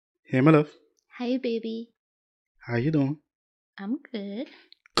Hey, my love. Hi, baby. How you doing? I'm good.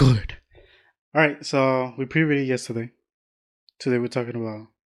 Good. All right. So we previewed it yesterday. Today we're talking about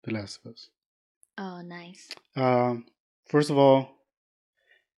The Last of Us. Oh, nice. Um, First of all,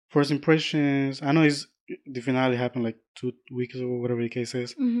 first impressions. I know it's the finale happened like 2 weeks ago, whatever the case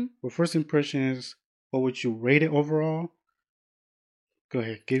is. Mm-hmm. But first impressions, what would you rate it overall? Go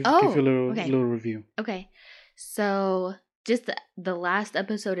ahead. Give you a Oh, little okay. little review. Okay. So, just the last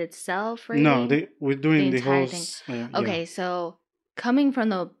episode itself No, rating? we're The doing the whole. entire thing. Yeah. Okay, so coming from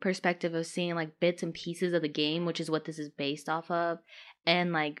the perspective of seeing like bits and pieces of the game, which is what this is based off of,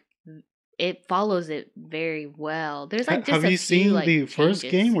 and like it follows it very well. There's like just Have a you few seen like the first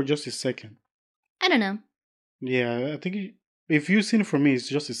game changes. or just the second? I don't know. Yeah, I think if you've seen it for me, it's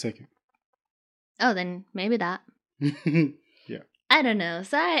just the second. Oh, then maybe that. Yeah. I don't know.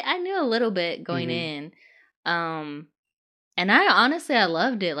 So I knew a little bit going Hmm. in. Um And I honestly I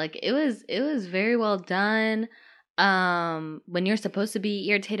loved it. Like it was very well done. When you're supposed to be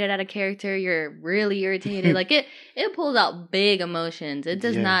irritated at a character, you're really irritated. Like it pulls out big emotions. It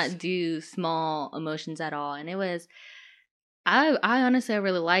does Yes. not do small emotions at all. And it was I honestly I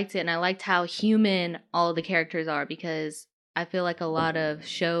really liked it, and I liked how human all the characters are, because I feel like a lot of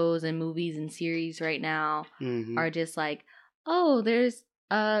shows and movies and series right now Hmm. are just like, oh, there's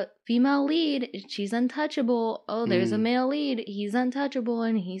a female lead, she's untouchable. Oh, there's a Mm. male lead, he's untouchable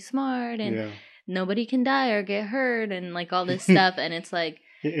and he's smart and Yeah. nobody can die or get hurt and like all this stuff, and it's like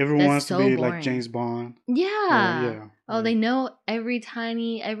Everyone that's wants to so be like boring. James Bond. Or Yeah. yeah. Oh, Yeah. they know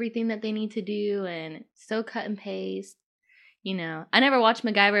everything that they need to do, and it's so cut and paste. I never watched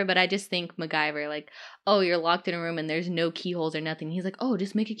MacGyver, but I just think MacGyver, like, oh, you're locked in a room and there's no keyholes or nothing. He's like, oh,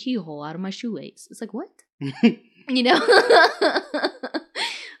 just make a keyhole out of my shoelace. It's like, what? You know?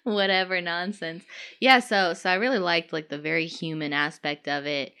 Whatever nonsense. Yeah, so I really liked like the very human aspect of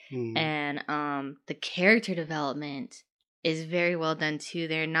it. Mm. And the character development is very well done too.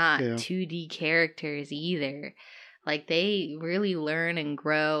 They're not Yeah. 2D characters either. Like they really learn and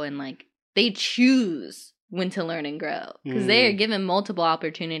grow, and like they choose when to learn and grow, because they are Mm. given multiple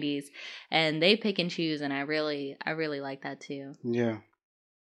opportunities and they pick and choose, and I really like that too. Yeah.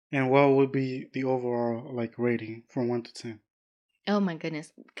 And what would be the overall like rating from 1 to 10? Oh my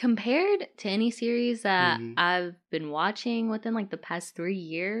goodness. Compared to any series that Hmm. I've been watching within like the past 3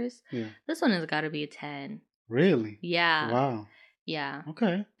 years, Yeah. this one has got to be a 10. Really? Yeah. Wow. Yeah.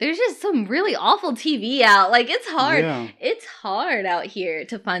 Okay. There's just some really awful TV out. Like it's hard. Yeah. It's hard out here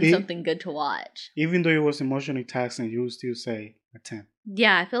to find It, something good to watch. even though it was emotionally taxing, you would still say a 10.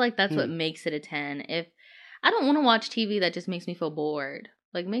 Yeah, I feel like that's what Mm. makes it a 10. If I don't want to watch TV that just makes me feel bored.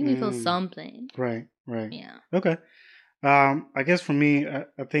 Like make me feel Mm. something. Right. Right. Yeah. Okay. I guess for me,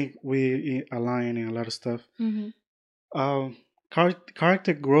 I think we align in a lot of stuff. Mhm. Um,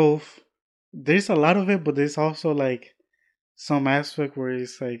 Character growth. There's a lot of it, but there's also like some aspect where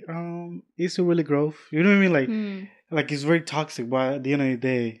it's like, is it really growth? You know what I mean? Hmm. Like it's very toxic, but at the end of the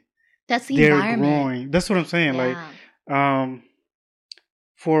day, That's the they're environment. growing. That's what I'm saying. Like, Yeah. um,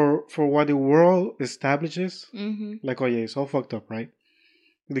 for what the world establishes, Mhm. like, oh yeah, it's all fucked up, right?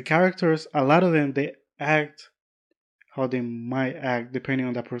 The characters, a lot of them, they act how they might act depending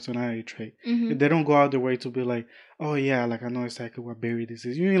on that personality trait. Mhm. They don't go out their way to be like, oh yeah, like I know exactly what berry this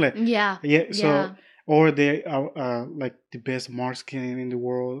is. You mean like, Yeah. yeah, so Yeah. or they are like the best marksman in the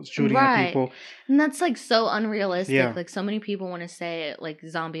world, shooting at Right. people. And that's like so unrealistic. Yeah, Like so many people want to say it like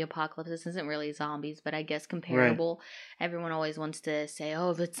zombie apocalypse. This isn't really zombies, but I guess right. comparable. Everyone always wants to say,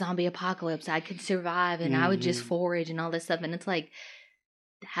 oh, if it's zombie apocalypse, I could survive and I would just Hmm. forage and all this stuff. And it's like,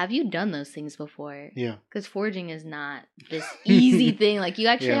 have you done those things before? Yeah, Because foraging is not this easy thing. Like you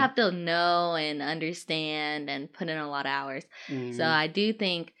actually yeah. have to know and understand and put in a lot of hours. So Hmm. I do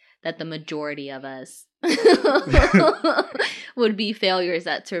think that the majority of us would be failures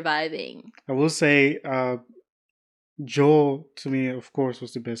at surviving. I will say, Joel to me, of course,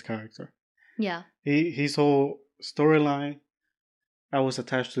 was the best character. Yeah. His whole storyline, I was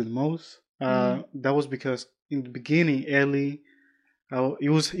attached to the most. That was because in the beginning, Ellie, it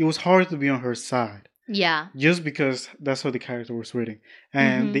was hard to be on her side. Yeah. Just because that's how the character was written,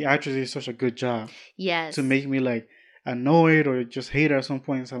 and the actress did such a good job Yes. to make me like annoyed or just hate her at some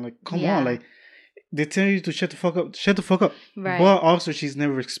point. So I'm like, come on, like they tell you to shut the fuck up, shut the fuck up. Right. But also, she's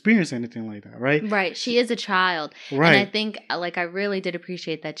never experienced anything like that, right? Right. She is a child. Right. And I think like I really did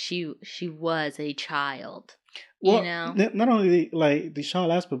appreciate that she was a child. Well, you know? not only like the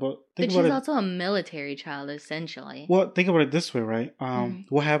child aspect, but think But about she's it. also a military child, essentially. Well, think about it this way, right? Mhm.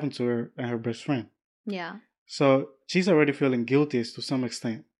 What happened to her and her best friend? Yeah. So she's already feeling guilty to some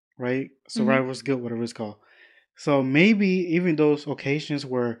extent, right? Survivor's guilt, whatever it's called. So maybe even those occasions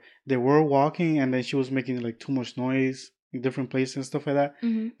where they were walking and then she was making like too much noise in different places and stuff like that,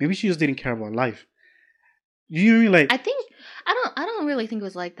 Hmm. maybe she just didn't care about life. You know what I mean? Like, I think I don't really think it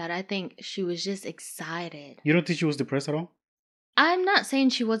was like that. I think she was just excited. you don't think she was depressed at all? I'm not saying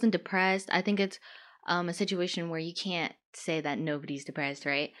she wasn't depressed. I think it's a situation where you can't say that nobody's depressed,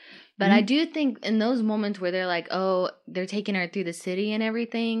 right? But I Mhm. do think in those moments where they're like, oh, they're taking her through the city and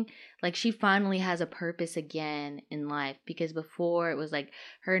everything, like she finally has a purpose again in life. Because before it was like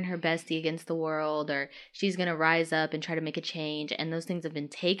her and her bestie against the world, or she's going to rise up and try to make a change. And those things have been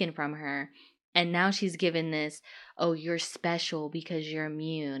taken from her. And now she's given this, oh, you're special because you're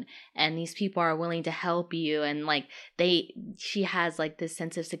immune. And these people are willing to help you. And like, she has like this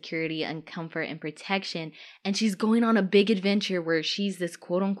sense of security and comfort and protection, and she's going on a big adventure where she's this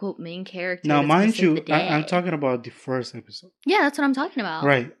quote unquote main character Now, that's going to mind save the you, I'm day. talking about the first episode. Yeah, that's what I'm talking about.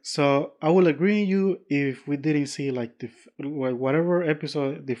 Right. So I will agree with you if we didn't see like whatever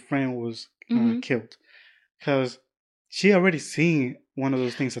episode the friend was Hmm. killed, because she already seen one of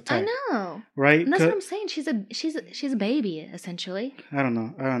those things I attack. know, Right? and that's what I'm saying. She's a baby essentially. I don't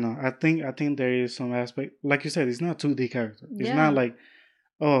know. I don't know. I think there is some aspect, like you said, it's not 2D character. It's Yeah. not like,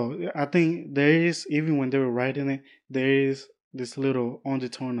 oh, I think there is, even when they were writing it, there is this little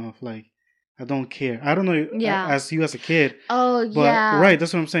undertone of like, I don't care. I don't know. Yeah. As you as a kid, Oh but yeah. right,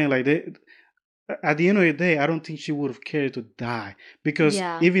 that's what I'm saying. Like at the end of the day, I don't think she would have cared to die, because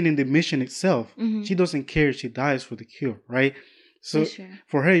Yeah. even in the mission itself, Mhm. she doesn't care if she dies for the cure, right? So That's true.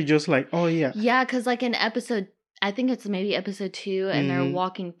 for her, it's just like, oh yeah, Yeah, because like in episode, I think it's maybe episode 2, and they're Mhm.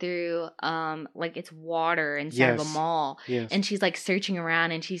 walking through like it's water inside of a Yes. mall. yes, And she's like searching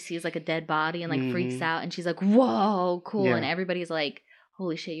around, and she sees like a dead body and like freaks Mhm. out, and she's like, whoa, cool. And Yeah. everybody's like,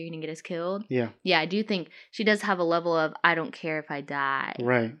 holy shit, you're gonna get us killed. yeah, Yeah, I do think she does have a level of I don't care if I die.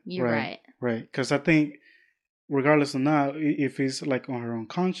 right, You're right. right. Because I think, regardless of now, if it's like on her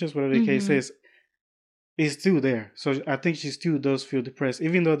unconscious, whatever the case Mhm. is, it's still there. So I think she still does feel depressed,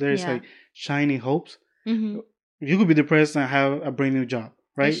 even though there's Yeah. like shining hopes. Hmm. You could be depressed and have a brand new job,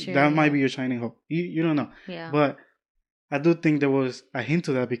 right? That's true, That might yeah. be your shining hope. You don't know, Yeah. but I do think there was a hint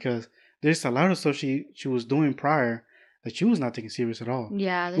to that, because there's a lot of stuff she was doing prior that she was not taking serious at all,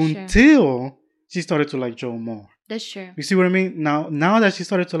 Yeah, that's true. until she started to like Joel more. That's true. You see what I mean? Now that she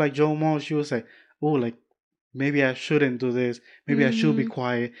started to like Joel more, she was like, oh, like maybe I shouldn't do this. Maybe I should be Mhm.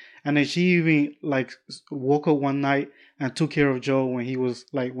 quiet. And then she even like woke up one night and took care of Joe when he was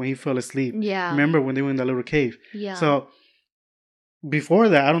like, when he fell asleep. Yeah. Remember when they were in that little cave? Yeah. So before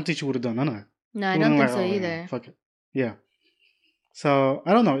that, I don't think she would have done none of that. No, I She don't would've think been so "Oh, either. fuck it. Yeah. So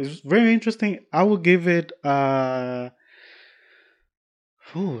I don't know. It's very interesting. I will give it I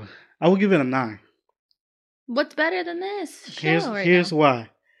will give it a 9. What's better than this show Here's right here's now? why.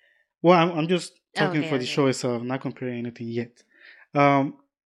 Well, I'm just talking Okay, for the okay. show itself, not comparing anything yet.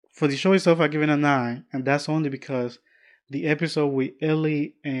 For the show itself, I give it a 9, and that's only because the episode with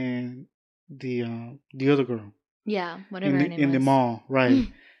Ellie and the other girl Yeah, whatever her name in the was. mall, right?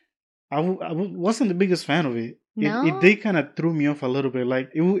 I wasn't the biggest fan of it. No? It did kind of threw me off a little bit. Like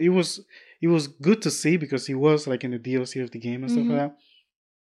it was good to see, because he was like in the DLC of the game and stuff Mhm. like that.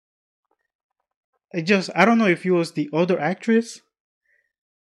 I don't know if it was the other actress,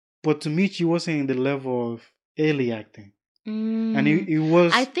 but to me she wasn't in the level of Ellie acting, and it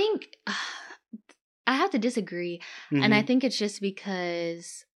was. I think I have to disagree, and I Mhm. think it's just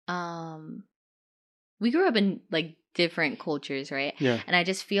because we grew up in like different cultures, right? Yeah. And I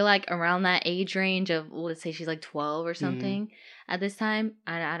just feel like around that age range of, well, let's say she's like 12 or something at this time.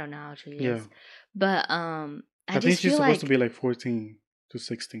 I don't know how she is, Yeah. but I think just she's feel supposed to like, be like 14 to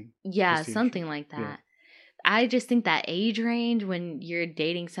 16. yeah, That's the age something range. like that. Yeah. I just think that age range when you're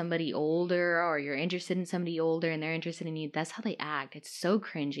dating somebody older, or you're interested in somebody older and they're interested in you, that's how they act. It's so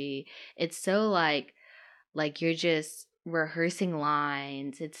cringy. It's so like you're just rehearsing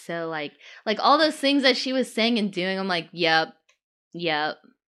lines. It's so like all those things that she was saying and doing. I'm like, yep, yep,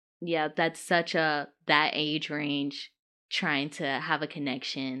 yep. That's such a that age range trying to have a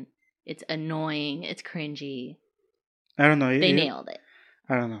connection. It's annoying. It's cringy. I don't know. They nailed it.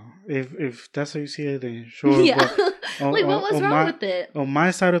 I don't know if that's how you see it, then sure. Yeah. But Like, what was wrong with it? On my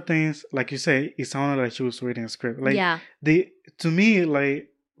side of things, like you say, it sounded like she was reading a script. Like Yeah. to me, like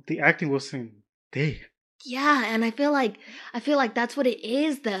the acting wasn't there. Yeah, and I feel like that's what it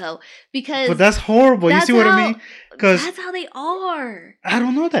is though, because But that's horrible. You see what I mean? Because that's how they are. I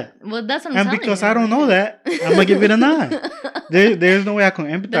don't know that. Well, that's what I'm And telling because you. I don't know that, I'm gonna give it a 9. There's no way I can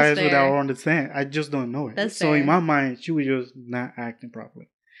empathize with that fair. or understand. I just don't know it. That's so in fair. my mind, she was just not acting properly,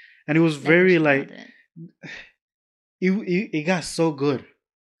 and it was I think very she like nailed it got so good.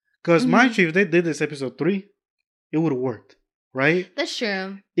 Because Mhm. mind you, if they did this episode 3, it would have worked, right? That's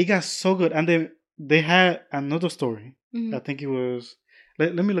true. It got so good, and then they had another story. Hmm. I think it was.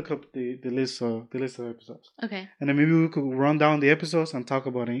 Let me look up the list of episodes, Okay. and then maybe we could run down the episodes and talk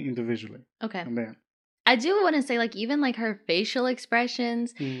about it individually. Okay. And then I do want to say, like, even like her facial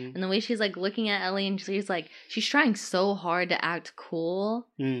expressions mm-hmm. and the way she's like looking at Ellie, and she's trying so hard to act cool,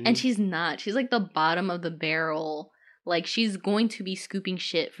 Mm-hmm. and she's not. She's like the bottom of the barrel. Like, she's going to be scooping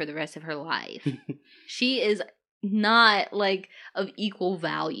shit for the rest of her life. She is not like of equal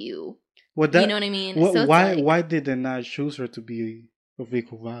value. You know what I mean? So why did they not choose her to be of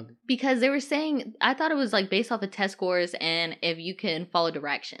equal value? Because they were saying, I thought it was like based off of test scores and if you can follow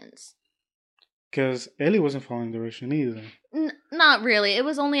directions. Because Ellie wasn't following direction either. Not really. It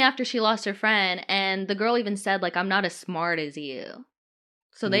was only after she lost her friend, and the girl even said, like, I'm not as smart as you.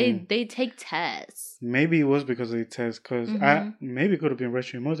 So they take tests. Maybe it was because of the test, because maybe it could have been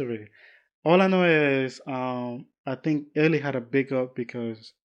racially motivated. All I know is I think Ellie had a big up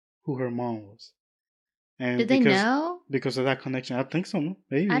because who her mom was. And did they know? Because of that connection. I think so,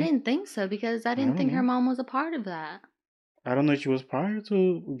 maybe. I didn't think so, because I didn't think her mom was a part of that. I don't know if she was prior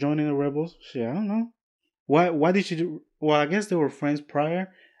to joining the Rebels. Shit, I don't know. Why did she do... Well, I guess they were friends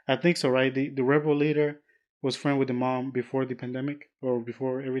prior. I think so, right? The Rebel leader was friend with the mom before the pandemic or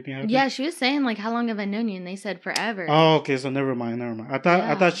before everything happened. Yeah, she was saying, like, how long have I known you? And they said forever. Oh, okay, so never mind. I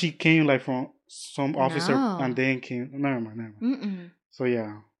thought she came, like, from some officer and then came... Never mind. Mm-mm. So,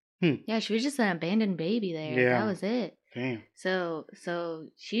 yeah. Yeah, she was just an abandoned baby there. Yeah. That was it. Damn. So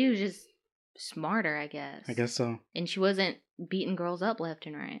she was just smarter, I guess. I guess so. And she wasn't beating girls up left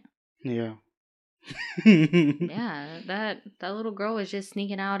and right. Yeah. Yeah, that little girl was just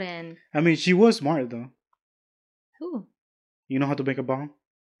sneaking out and... I mean, she was smart, though. Who? You know how to make a bomb?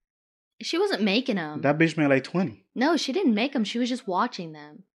 She wasn't making them. That bitch made like 20. No, she didn't make them. She was just watching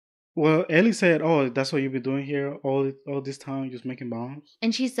them. Well, Ellie said, "Oh, that's what you've been doing here all this time, just making bombs."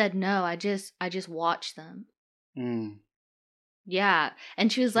 And she said, "No, I just watched them." Mm. Yeah, and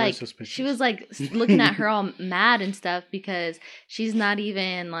she was like looking at her all mad and stuff because she's not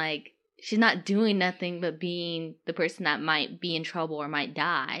even like she's not doing nothing but being the person that might be in trouble or might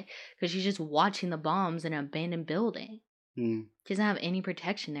die because she's just watching the bombs in an abandoned building. Mm. She doesn't have any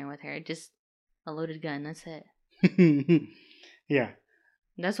protection there with her, just a loaded gun. That's it. Yeah.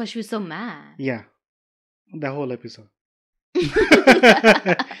 That's why she was so mad. Yeah. That whole episode.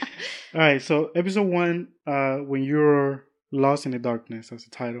 All right, so episode 1, when you're lost in the darkness, that's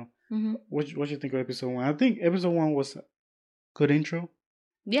the title. Mm-hmm. What you think of episode 1? I think episode 1 was a good intro.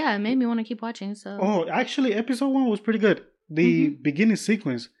 Yeah, it made me want to keep watching. So. Oh, actually, episode 1 was pretty good. The beginning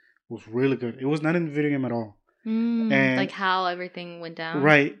sequence was really good. It was not in the video game at all. And like how everything went down.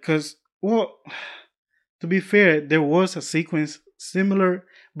 Right, because to be fair, there was a sequence similar,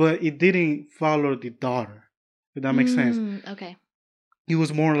 but it didn't follow the daughter. If that makes sense. Okay. It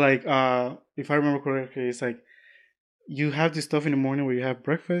was more like, if I remember correctly, it's like you have this stuff in the morning where you have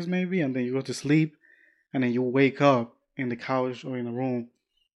breakfast maybe, and then you go to sleep, and then you wake up in the couch or in the room,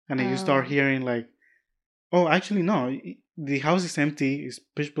 and then you start hearing like, oh, actually no, the house is empty, it's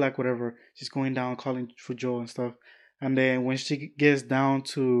pitch black, whatever. She's going down calling for Joel and stuff, and then when she gets down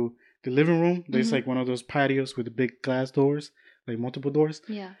to the living room, there's like one of those patios with the big glass doors, like multiple doors.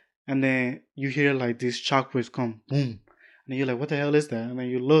 Yeah. And then you hear like these shockwaves come, boom. And you're like, what the hell is that? And then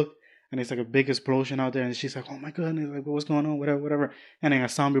you look, and it's like a big explosion out there. And she's like, oh my goodness, like what's going on? Whatever. And then a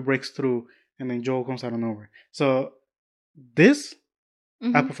zombie breaks through, and then Joel comes out of nowhere. So this,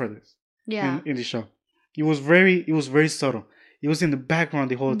 I prefer this. Yeah. In the show, it was very subtle. It was in the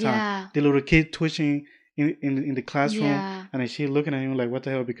background the whole time. Yeah. The little kid twitching in the classroom, and then she looking at him like, what the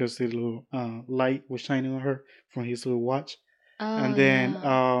hell? Because the little light was shining on her from his little watch. Oh, and then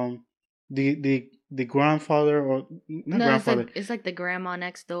the grandfather or not grandfather. It's like the grandma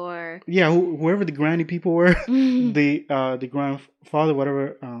next door. Yeah, whoever the granny people were, the grandfather,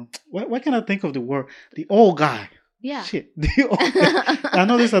 whatever. What can I think of the word? The old guy. Yeah. Shit. I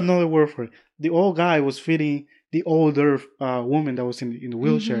know there's another word for it. The old guy was feeding the older woman that was in the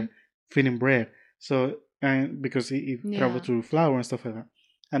wheelchair, feeding bread. So and because he traveled through flour and stuff like that,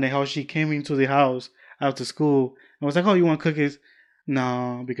 and then how she came into the house after school and was like, "Oh, you want cookies?"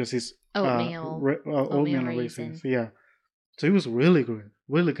 No, because it's oatmeal raisins. Yeah, so it was really good,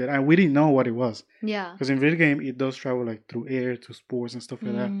 and we didn't know what it was. Yeah, because in video game it does travel like through air to spores and stuff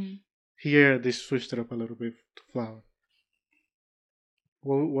like that. Here they switched it up a little bit to flour.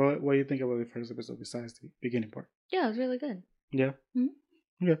 What do you think about the first episode besides the beginning part? Yeah, it was really good. Yeah.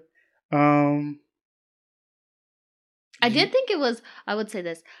 Mm-hmm. Okay. I did think it was, I would say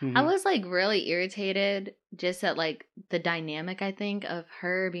this, I Mm-hmm. was like really irritated just at like the dynamic, I think, of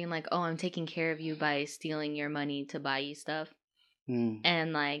her being like, oh, I'm taking care of you by stealing your money to buy you stuff. Mm.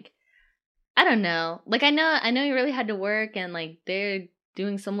 And like, I don't know. Like, I know you really had to work and like they're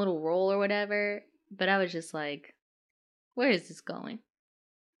doing some little role or whatever. But I was just like, where is this going?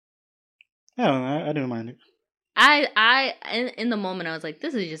 I don't know. I didn't mind it. In the moment, I was like,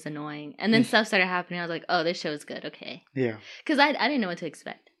 this is just annoying. And then stuff started happening. I was like, oh, this show is good. Okay. Yeah. Because I didn't know what to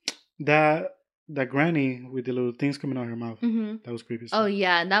expect. That granny with the little things coming out of her mouth. Mm-hmm. That was creepy. Oh,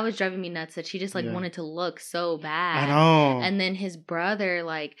 yeah. That was driving me nuts that she just like Yeah. wanted to look so bad. I know. And then his brother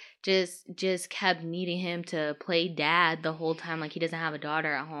like just kept needing him to play dad the whole time. Like he doesn't have a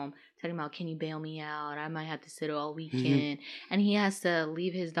daughter at home. Talking about, can you bail me out? I might have to sit all weekend. And he has to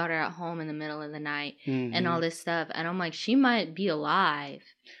leave his daughter at home in the middle of the night and all this stuff. And I'm like, she might be alive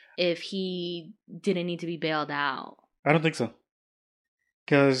if he didn't need to be bailed out. I don't think so.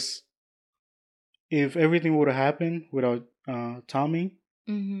 Because if everything would have happened without Tommy,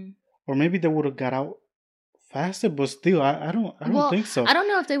 or maybe they would have got out faster. But still, I don't think so. I don't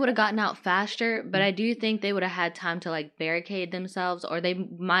know if they would have gotten out faster, but I do think they would have had time to like barricade themselves, or they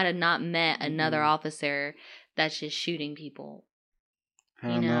might have not met another officer that's just shooting people. I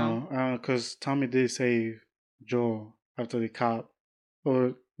don't know. Because Tommy did save Joel after the cop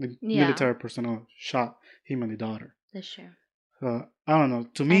or the military personnel shot him and the daughter. That's true. So I don't know.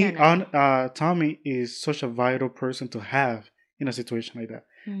 To me, Tommy is such a vital person to have in a situation like that.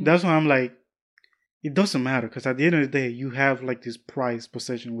 That's why I'm like, it doesn't matter, because at the end of the day, you have like this prized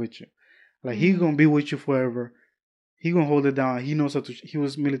possession with you. Like he's gonna be with you forever. He gonna hold it down. He knows how to. He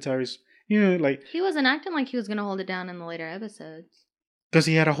was military, like he wasn't acting like he was gonna hold it down in the later episodes. Because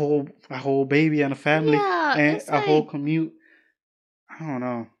he had a whole baby and a family and a whole commute. I don't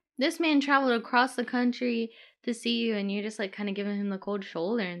know. This man traveled across the country to see you, and you're just like kind of giving him the cold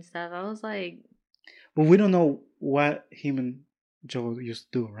shoulder and stuff. I was like, but we don't know what him and Joe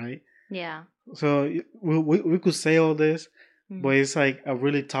used to do, right? Yeah. So we could say all this, but it's like a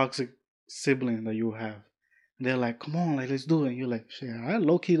really toxic sibling that you have. And they're like, come on, like let's do it. And you're like, shit, I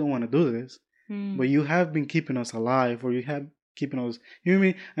low key don't want to do this, but you have been keeping us alive, or you have keeping us. You know what I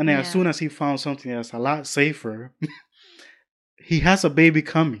mean? And then as soon as he found something that's a lot safer, he has a baby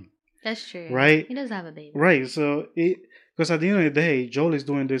coming. That's true. Right? He does have a baby. Right. So because at the end of the day, Joel is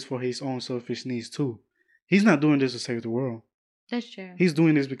doing this for his own selfish needs too. He's not doing this to save the world. That's true. He's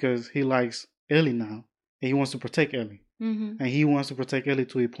doing this because he likes Ellie now, and he wants to protect Ellie. And he wants to protect Ellie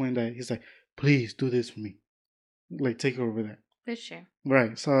to the point that he's like, please do this for me. Like, take her over there. That's true.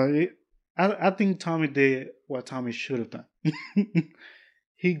 Right. So I think Tommy did what Tommy should have done.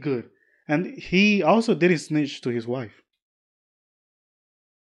 He good. And he also didn't snitch to his wife.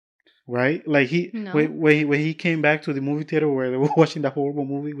 Right? Like when he came back to the movie theater where they were watching that horrible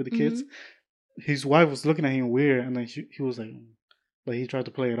movie with the kids, his wife was looking at him weird, and then he was like he tried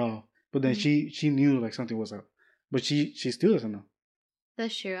to play it off. But then she knew like something was up. But she still doesn't know.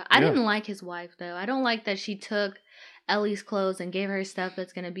 That's true. I didn't like his wife though. I don't like that she took Ellie's clothes and gave her stuff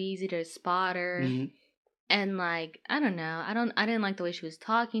that's gonna be easy to spot her. And like, I don't know. I didn't like the way she was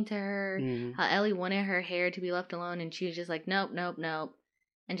talking to her. How Ellie wanted her hair to be left alone, and she was just like, nope, nope, nope.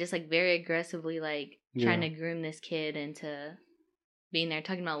 And just like very aggressively like trying to groom this kid into being there,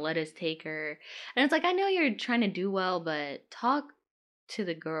 talking about let us take her. And it's like, I know you're trying to do well, but talk to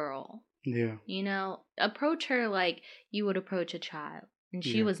the girl. Yeah. You know, approach her like you would approach a child. And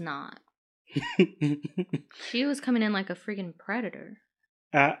she was not. She was coming in like a freaking predator.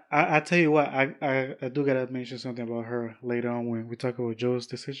 I tell you what, I do gotta mention something about her later on when we talk about Joe's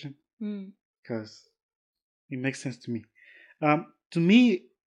decision, because it makes sense to me. To me,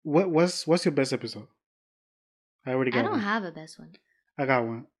 what's your best episode? I already got one. I don't have a best one. I got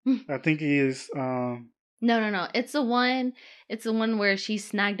one. I think it is. No. It's the one. It's the one where she's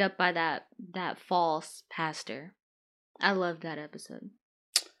snagged up by that false pastor. I love that episode.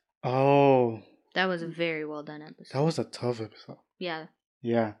 Oh. That was a very well done episode. That was a tough episode. Yeah.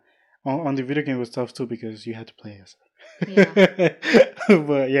 Yeah. On the video game it was tough too because you had to play as her. Yeah.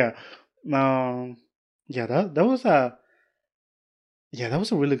 But yeah. Yeah, that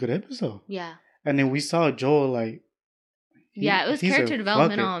was a really good episode. Yeah. And then we saw Joel like it was character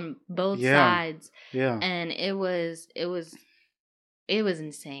development on both sides. Yeah. And it was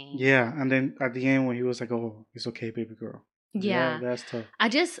insane. Yeah, and then at the end when he was like, "Oh, it's okay, baby girl." Yeah, that's tough. I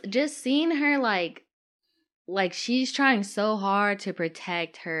just seeing her like she's trying so hard to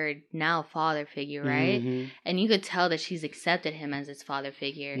protect her now father figure, right? And you could tell that she's accepted him as his father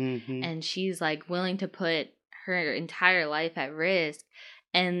figure, and she's like willing to put her entire life at risk,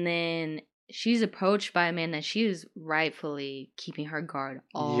 and then she's approached by a man that she was rightfully keeping her guard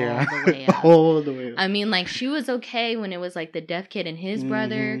all Yeah. the way up. All the way up. I mean, like, she was okay when it was like the deaf kid and his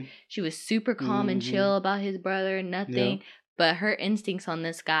brother. She was super calm and chill about his brother, nothing. Yeah. But her instincts on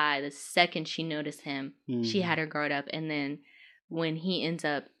this guy, the second she noticed him, she had her guard up. And then when he ends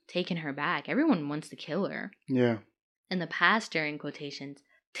up taking her back, everyone wants to kill her. Yeah. And the pastor, in quotations,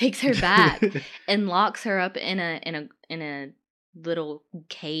 takes her back and locks her up in a little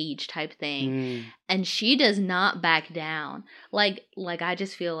cage type thing. And she does not back down. Like I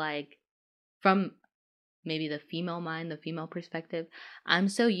just feel like, from maybe the female mind, the female perspective, I'm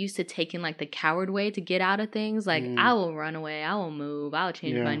so used to taking like the coward way to get out of things. Like, I will run away, I will move, I'll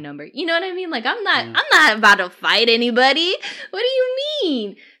change my number. You know what I mean? Like, I'm not about to fight anybody. What do you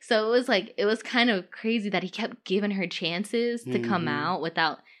mean? So it was kind of crazy that he kept giving her chances to come out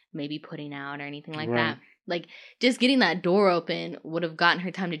without maybe putting out or anything like that. Like, just getting that door open would have gotten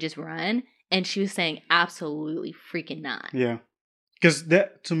her time to just run. And she was saying absolutely freaking not. Yeah. Because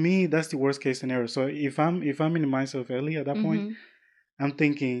that, to me, that's the worst case scenario. So if I'm in the mindset of Ellie at that point, I'm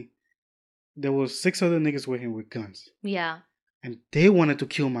thinking there was 6 other niggas with him with guns. Yeah. And they wanted to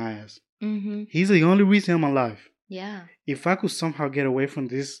kill my ass. He's the only reason I'm alive. Yeah. If I could somehow get away from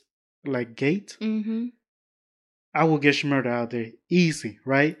this, like, gate, I will get murdered out there easy,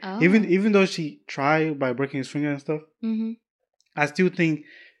 right? Oh. Even though she tried by breaking his finger and stuff, I still think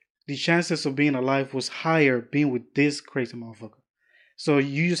the chances of being alive was higher being with this crazy motherfucker. So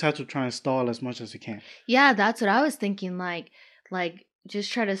you just have to try and stall as much as you can. Yeah, that's what I was thinking. Like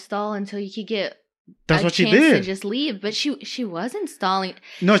just try to stall until you could get that's what she did. To just leave. But she wasn't stalling.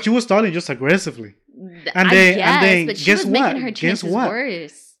 No, she was stalling just aggressively. And then but she guess was what? making her chances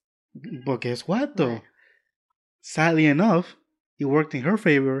worse. But guess what though? What? Sadly enough, it worked in her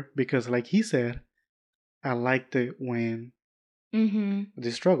favor because, like he said, I liked it when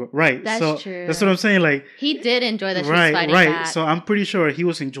the struggle. Right. That's true. That's what I'm saying. Like, he did enjoy that she was fighting back. So I'm pretty sure he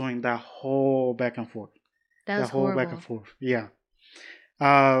was enjoying that whole back and forth. That whole horrible. Back and forth. Yeah.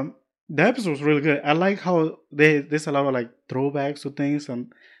 The episode was really good. I like how there's a lot of like throwbacks to things,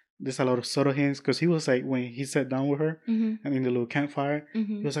 and there's a lot of subtle hints, because he was like, when he sat down with her and in the little campfire,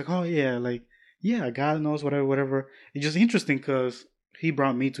 he was like, oh yeah, like, yeah, God knows, whatever. It's just interesting because he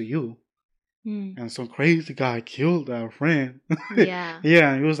brought me to you. And some crazy guy killed our friend. Yeah.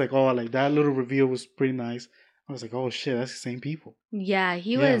 Yeah, and it was like, oh, like that little reveal was pretty nice. I was like, oh shit, that's the same people. Yeah,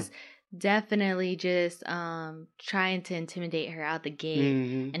 he was definitely just trying to intimidate her out the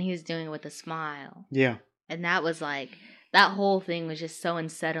gate, and he was doing it with a smile. Yeah. And that was like, that whole thing was just so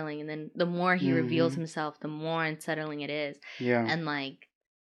unsettling. And then the more he reveals himself, the more unsettling it is. Yeah. And like,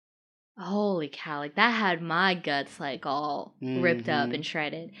 holy cow, like that had my guts like all ripped up and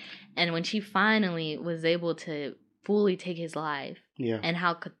shredded. And when she finally was able to fully take his life, and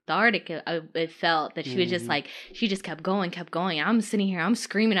how cathartic it felt, that she was just like, she just kept going. I'm sitting here, I'm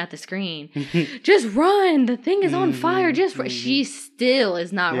screaming at the screen, just run, the thing is on fire, just run. She still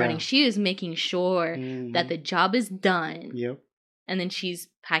is not running. She is making sure that the job is done. Yep. And then she's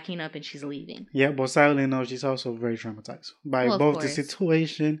packing up and she's leaving. Yeah, but sadly enough, she's also very traumatized by both the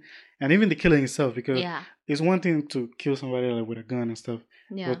situation and even the killing itself. Because it's one thing to kill somebody like with a gun and stuff,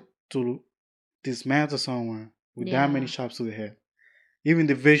 but to dismantle someone with that many shots to the head, even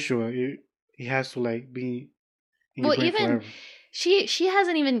the visual, it has to like be in your brain forever. She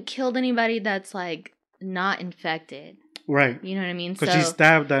hasn't even killed anybody that's like not infected. Right. You know what I mean? Because she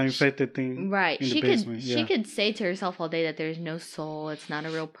stabbed that infected thing. Right. In the basement. She could say to herself all day that there's no soul, it's not a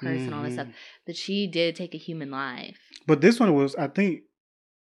real person, all this stuff. But she did take a human life. But this one was, I think,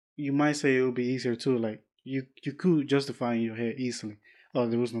 you might say it would be easier too. Like, you could justify in your head easily. Oh,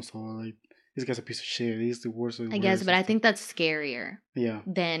 there was no soul. Like, this guy's a piece of shit. He's the worst of the worst. I guess, but I think that's scarier. Yeah.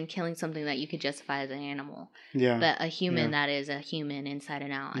 Than killing something that you could justify as an animal. Yeah. But a human that is a human inside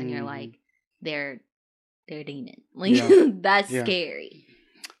and out, and you're like, they're a demon. Like, that's scary.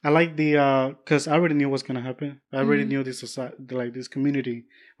 I like the, because I already knew what's going to happen. I already knew this society, like this community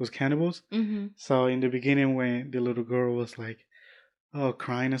was cannibals. So in the beginning when the little girl was like, oh,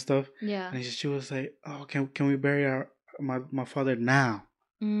 crying and stuff. Yeah. And she was like, oh, can we bury my father now?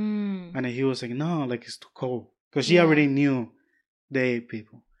 And then he was like, no, like it's too cold. Because she already knew they ate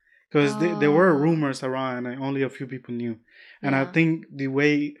people. Because there were rumors around and only a few people knew. And I think the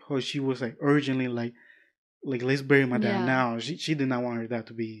way how she was like urgently like let's bury my dad now. She did not want her dad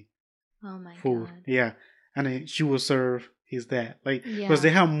to be food. God. Yeah. And then she would serve his dad. Like, because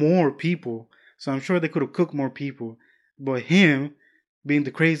they have more people. So I'm sure they could have cooked more people. But him, being the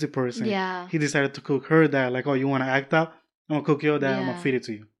crazy person, he decided to cook her dad. Like, oh, you want to act up? I'm going to cook your dad. I'm going to feed it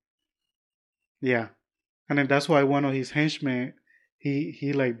to you. Yeah. And then that's why one of his henchmen,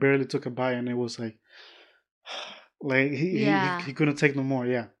 he like barely took a bite, and it was like Yeah. he couldn't take no more.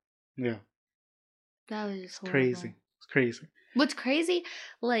 Yeah, yeah, That was just it's horrible. crazy. It's crazy. What's crazy,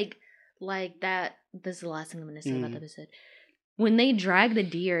 like that. This is the last thing I'm gonna say about the Mm. episode. When they drag the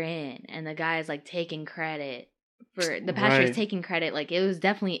deer in, and the guy is like taking credit for the pastor is Right. taking credit, like it was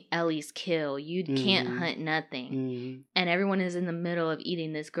definitely Ellie's kill. You can't Mhm. hunt nothing, Mhm. and everyone is in the middle of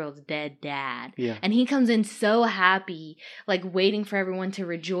eating this girl's dead dad. Yeah. And he comes in so happy, like waiting for everyone to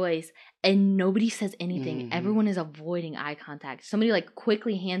rejoice, and nobody says anything. Mhm. Everyone is avoiding eye contact. Somebody like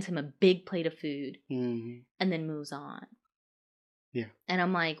quickly hands him a big plate of food Mhm. and then moves on. Yeah. And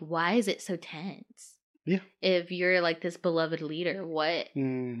I'm like, why is it so tense? Yeah. If you're like this beloved leader, what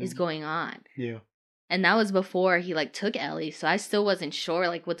is Mhm. going on? Yeah. And that was before he like took Ellie, so I still wasn't sure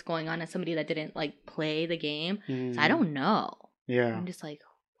like what's going on as somebody that didn't like play the game. So I Mhm. don't know. Yeah. I'm just like,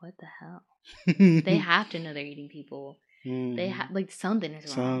 what the hell? They have to know they're eating people. They Mhm. have like something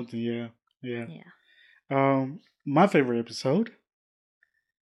is wrong. Something. Yeah. Yeah. Yeah. My favorite episode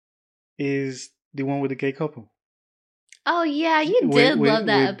is the one with the gay couple. Oh yeah, you did love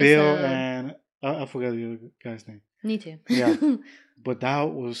that with Bill episode. and I forgot the other guy's name. Me too. Yeah. But that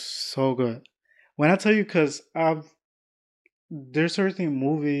was so good. When I tell you, because there's certain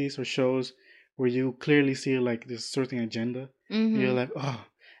movies or shows where you clearly see like this certain agenda. You're Mm-hmm. like, oh,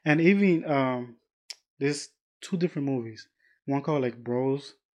 and even there's two different movies. One called like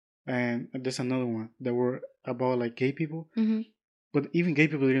Bros, and there's another one that were about like gay people. Mm-hmm. But even gay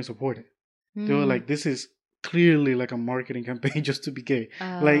people didn't support it. They were Mm. like, this is clearly like a marketing campaign just to be gay.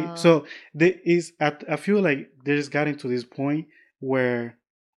 Like, Oh. so there is, I feel like there's gotten to this point where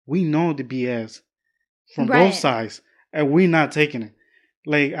we know the BS from both Right. sides, and we're not taking it.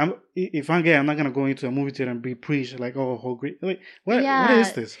 Like, if I'm gay, I'm not gonna go into a movie theater and be preached like, oh, how great. Like, what is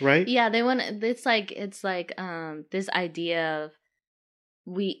Yeah. this, right? Yeah, they want it's like this idea of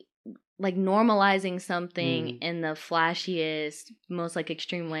we like normalizing something Mhm. in the flashiest, most like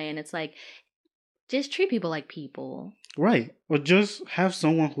extreme way, and it's like just treat people like people. Right. Or just have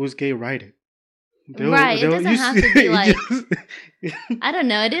someone who's gay write it. Right. It doesn't have to be like I don't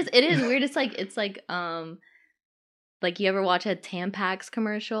know. It is weird. It's like you ever watch a Tampax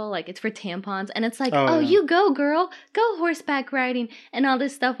commercial? Like it's for tampons, and it's like, oh, yeah. you go, girl, go horseback riding and all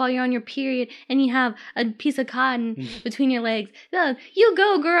this stuff while you're on your period, and you have a piece of cotton between your legs. You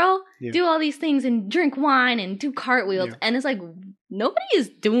go, girl, Yeah. do all these things and drink wine and do cartwheels, Yeah. and it's like nobody is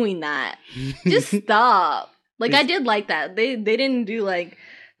doing that. Just stop. Like I did like that. They didn't do like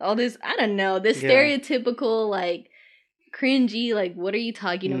all this. I don't know, this Yeah. stereotypical like cringy. Like what are you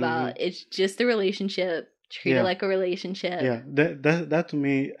talking Mhm. about? It's just a relationship. Treat Yeah. it like a relationship. Yeah, that to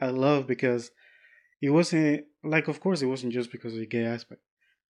me I love, because it wasn't like, of course it wasn't just because of the gay aspect,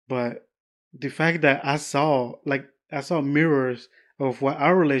 but the fact that I saw mirrors of what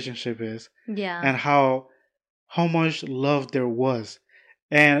our relationship is, Yeah. and how much love there was,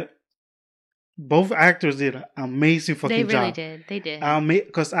 and both actors did an amazing fucking They really job. did. They did.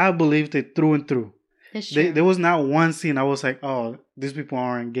 Because I believed it through and through. That's true. There was not one scene I was like, oh, these people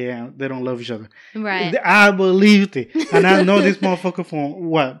aren't gay and they don't love each other. Right. I believed it. And I know this motherfucker from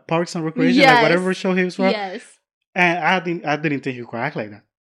what, Parks and Recreation, Yes. like whatever show he was from. Yes. And I didn't think he could act like that.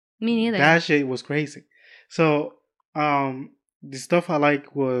 Me neither. That shit was crazy. So the stuff I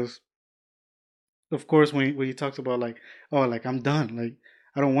like was, of course, when he talks about like, oh, like I'm done, like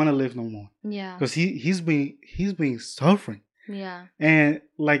I don't want to live no more. Yeah. Because he's been suffering. Yeah. And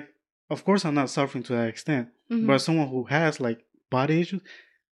like, of course, I'm not suffering to that extent, Mhm. but someone who has like body issues,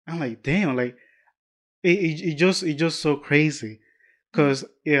 I'm like, damn, like it just so crazy, because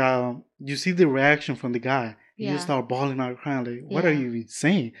you see the reaction from the guy. Yeah. You start bawling out, crying, like, what are Yeah. you even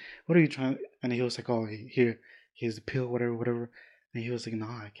saying? What are you trying? And he was like, oh, here's the pill, whatever. And he was like, no,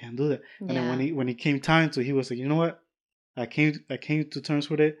 I can't do that. And then when he came time to, he was like, you know what? I came to terms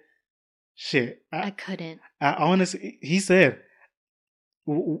with it. Shit, I couldn't. I honestly, he said,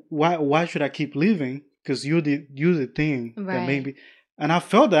 why should I keep living? Because you're the thing that Right. made me. And I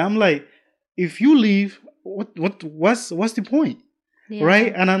felt that. I'm like, if you leave, what's the point? Yeah.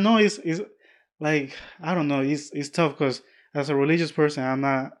 Right? And I know it's like, I don't know, it's tough, because as a religious person, I'm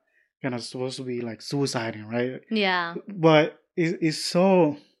not supposed to be like suiciding, right? Yeah. But it's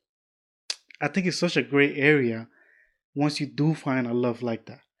so, I think it's such a great area once you do find a love like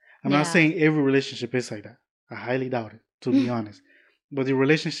that. I'm not Yeah. saying every relationship is like that. I highly doubt it, to be honest. But the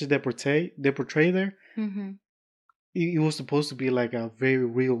relationship they portray there, Mhm. it was supposed to be like a very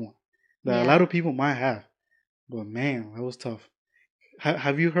real one that Yeah. a lot of people might have. But man, that was tough.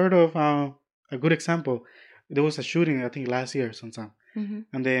 Have you heard of a good example? There was a shooting, I think last year sometime, Mhm.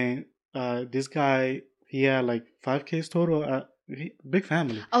 and then this guy, he had like 5 kids total. big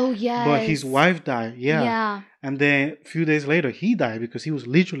family. Oh yes. But his wife died. Yeah. Yeah. And then a few days later, he died because he was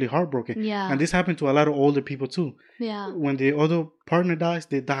literally heartbroken. Yeah. And this happened to a lot of older people too. Yeah. When the other partner dies,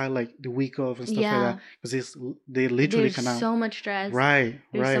 they die like the week of and stuff like that. Because they literally There's cannot. so much stress. Right.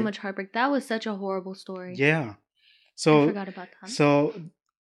 There's so much heartbreak. That was such a horrible story. Yeah. I So forgot about that. So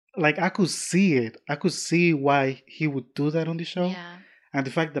like I could see it. I could see why he would do that on the show. Yeah. And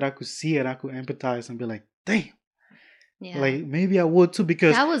the fact that I could see it, I could empathize and be like, damn. Yeah. Like maybe I would too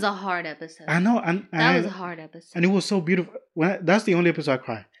because that was a hard episode. I know, and that was a hard episode, and it was so beautiful. That's the only episode I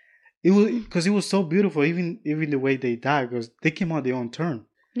cried. It was because it was so beautiful, even the way they died, because they came on their own turn.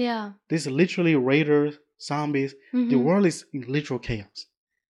 Yeah, There's literally raiders, zombies. Mm-hmm. The world is in literal chaos.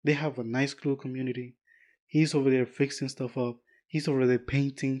 They have a nice little community. He's over there fixing stuff up. He's over there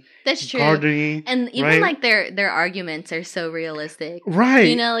painting. That's true. Gardening, and even right? like their arguments are so realistic, right?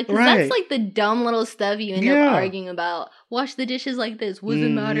 You know, like 'cause right. that's like the dumb little stuff you end up arguing about. Wash the dishes like this. What does it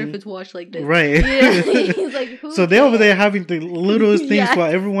matter if it's washed like this? Right. Yeah. He's like, who so they're over there having the littlest things Yes. while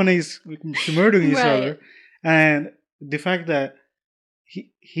everyone is murdering each Right. other, and the fact that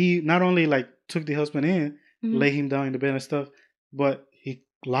he not only like took the husband in, Mhm. lay him down in the bed and stuff, but he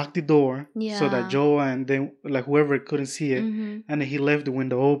locked the door so that Yeah. Joe and then like whoever couldn't see it, Mhm. and then he left the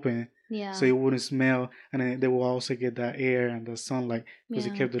window open Yeah. so it wouldn't smell, and then they will also get that air and the sunlight because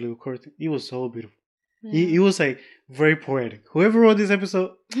he Yeah. kept the little curtain. It was so beautiful. Yeah. It was like very poetic. Whoever wrote this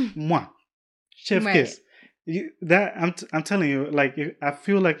episode, mwah, chef Right. kiss. I'm telling you, like I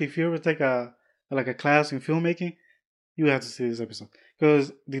feel like if you ever take a class in filmmaking, you have to see this episode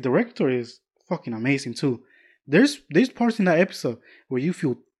because the director is fucking amazing too. There's parts in that episode where you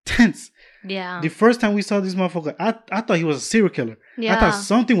feel tense. Yeah. The first time we saw this motherfucker, I thought he was a serial killer. Yeah. I thought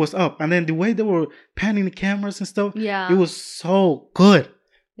something was up, and then the way they were panning the cameras and stuff, Yeah. it was so good.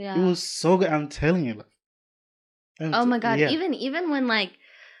 Yeah. It was so good. I'm telling you. Oh my god! Yeah. Even when like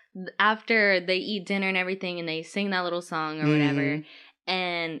after they eat dinner and everything, and they sing that little song or whatever, Mhm.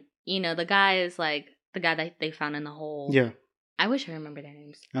 and you know the guy is like the guy that they found in the hole. Yeah. I wish I remember their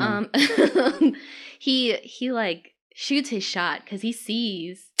names. I He like shoots his shot because he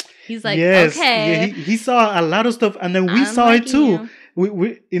sees. He's like, yes. okay. Yeah, he saw a lot of stuff, and then we I'm saw it liking too. you.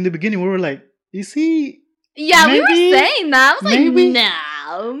 We in the beginning we were like, is he? Yeah, we Maybe- were saying that. I was maybe- like, no.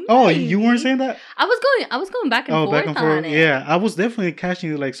 Oh, maybe. you weren't saying that? I was going back and forth Back and forth. on it. Yeah, I was definitely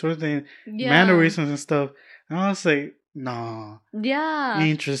catching like certain Yeah. mannerisms and stuff. And I was like, nah, Yeah.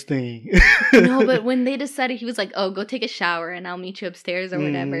 interesting. No, but when they decided, he was like, "Oh, go take a shower, and I'll meet you upstairs or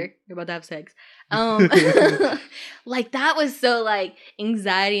whatever. You're about to have sex." Like that was so like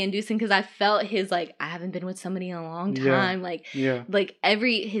anxiety inducing because I felt his like I haven't been with somebody in a long Yeah. time. yeah, Like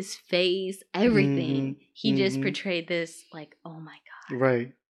his face, everything. Mhm. He just Mhm. portrayed this like, oh my god,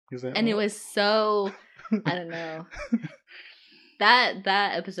 right. He's like, and it oh. was so I don't know. That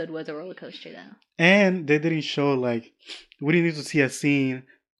episode was a roller coaster though. And they didn't show like we didn't need to see a scene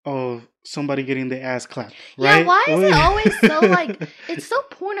of somebody getting their ass clapped. Right? Yeah, why is it always so like it's so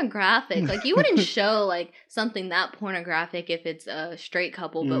pornographic? Like you wouldn't show like something that pornographic if it's a straight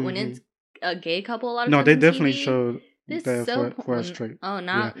couple, but when it's a gay couple, a lot of no, times they on definitely TV, showed this that so for a straight. Oh,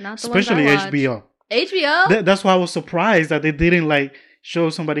 not the especially ones I watch. HBO. HBO. That's why I was surprised that they didn't like show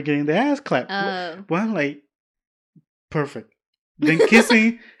somebody getting their ass clapped. Oh. But I'm like, perfect. Then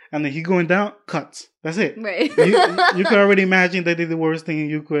kissing and then he going down, cuts. That's it. Right. You could already imagine they did the worst thing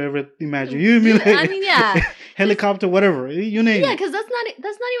you could ever imagine. You know what I mean? I mean, yeah. Helicopter, whatever. You name Yeah, it. because that's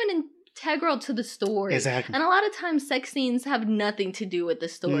not even integral to the story. Exactly. And a lot of times, sex scenes have nothing to do with the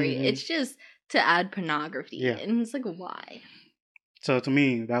story. Mhm. It's just to add pornography. Yeah. And it's like, why? So to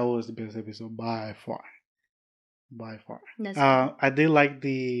me, that was the best episode by far. By far. That's I did like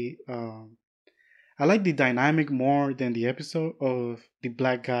I like the dynamic more than the episode of the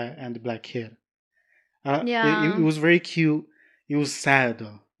black guy and the black kid. Yeah. It was very cute. It was sad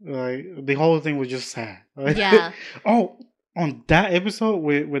though. Like the whole thing was just sad. Yeah. Oh, on that episode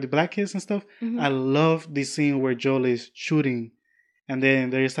with the black kids and stuff, Mhm. I love the scene where Joel is shooting, and then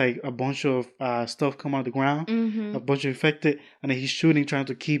there's like a bunch of stuff come out of the ground, Mhm. a bunch of infected, and then he's shooting, trying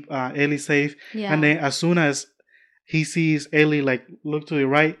to keep Ellie safe. Yeah. And then as soon as he sees Ellie like look to the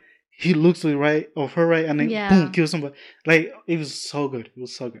right, he looks to the right of her right, and then Yeah. boom, kills somebody. Like it was so good. It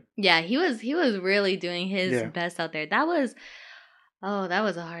was so good. Yeah, he was really doing his Yeah. best out there. That was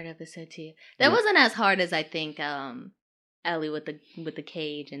a hard episode too. That Yeah. wasn't as hard as I think Ellie with the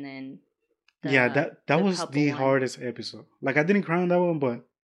cage and then That the was couple the one. hardest episode. Like I didn't cry on that one, but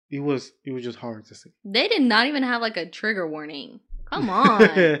it was just hard to see. They did not even have like a trigger warning. Come on.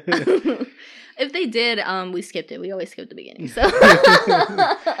 If they did, we skipped it. We always skip the beginning. So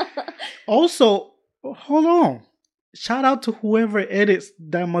Also, hold on. shout out to whoever edits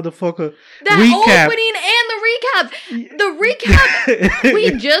that motherfucker That recap. opening and the recap.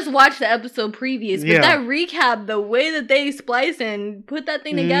 We just watched the episode previous, but that recap, the way that they splice and put that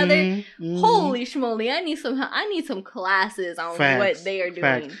thing together, holy schmoly! I need some classes on what they are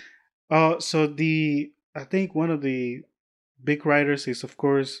doing. So I think one of the big writers is, of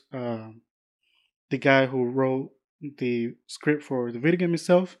course, the guy who wrote the script for the video game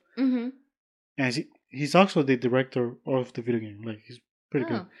itself, and he's also the director of the video game. Like, he's pretty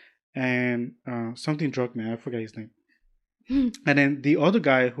good. And something Druckmann, I forgot his name. And then the other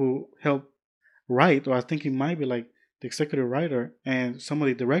guy who helped write, or I think he might be like the executive writer and some of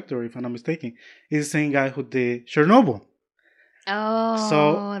the director, if I'm not mistaken, is the same guy who did Chernobyl. Oh,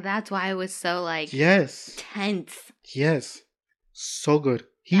 so that's why it was so tense. Yes, so good.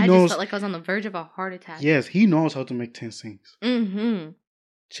 I just felt like I was on the verge of a heart attack. Yes, he knows how to make tense things.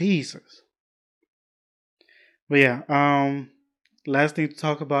 Jesus. But yeah, last thing to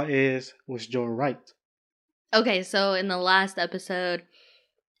talk about was Joel right? Okay, so in the last episode,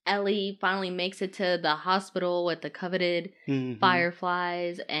 Ellie finally makes it to the hospital with the coveted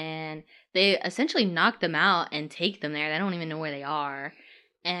fireflies, and they essentially knock them out and take them there. They don't even know where they are.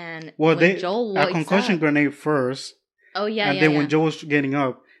 And Joel wakes a concussion grenade first. Oh yeah, and then when Joel was getting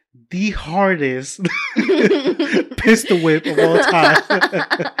up, the hardest pistol whip of all time.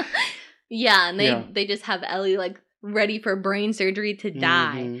 Yeah, and they just have Ellie like ready for brain surgery to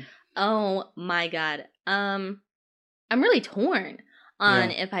die. Oh my god. I'm really torn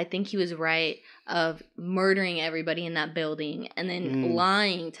on if I think he was right of murdering everybody in that building and then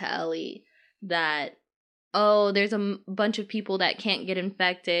lying to Ellie that, oh, there's a bunch of people that can't get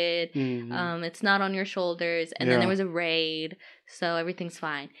infected. It's not on your shoulders. And then there was a raid, so everything's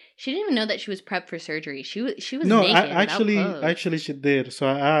fine. She didn't even know that she was prepped for surgery. She was naked. Actually, she did. So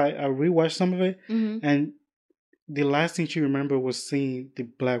I rewatched some of it, and the last thing she remembered was seeing the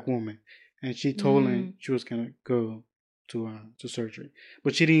black woman, and she told him she was gonna go to surgery,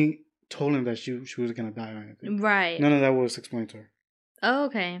 but she didn't told him that she was gonna die or anything. Right. None of that was explained to her. Oh,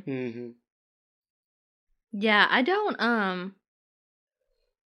 okay. Yeah, I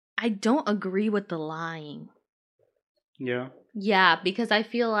don't agree with the lying. Yeah. Yeah, because I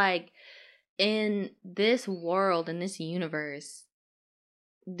feel like in this world, in this universe,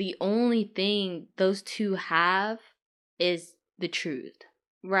 the only thing those two have is the truth,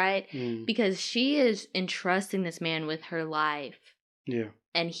 right? Because she is entrusting this man with her life. Yeah.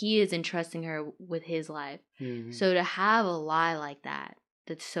 And he is entrusting her with his life. So to have a lie like that,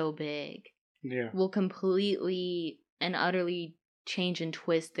 that's so big, will completely and utterly change and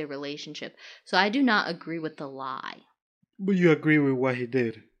twist their relationship. So I do not agree with the lie. But you agree with what he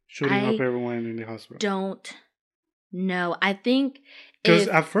did, shooting up everyone in the hospital? Don't know. I think because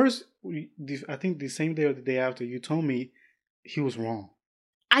at first, I think the same day or the day after, you told me he was wrong.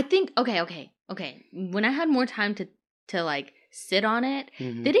 I think okay. When I had more time to like sit on it,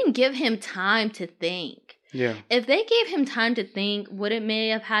 they didn't give him time to think. Yeah. If they gave him time to think, would it may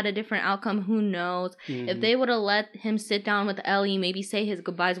have had a different outcome? Who knows? If they would have let him sit down with Ellie, maybe say his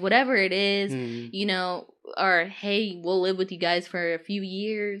goodbyes, whatever it is, you know, or hey, we'll live with you guys for a few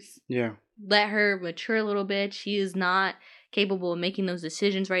years. Yeah. Let her mature a little bit. She is not capable of making those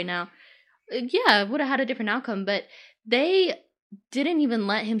decisions right now. Yeah, would have had a different outcome, but they didn't even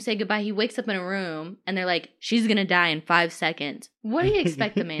let him say goodbye. He wakes up in a room and they're like, she's gonna die in 5 seconds. What do you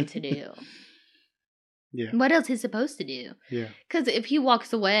expect the man to do? Yeah. What else he's supposed to do? Yeah. Because if he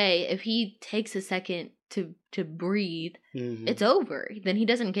walks away, if he takes a second to breathe, it's over. Then he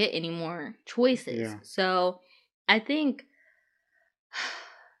doesn't get any more choices. Yeah. So I think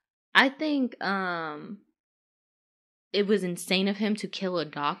it was insane of him to kill a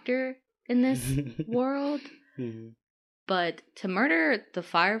doctor in this world. But to murder the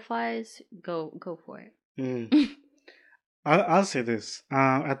fireflies, go for it. I'll say this.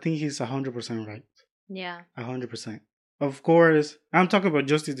 I think he's 100% right. Yeah. 100%. Of course, I'm talking about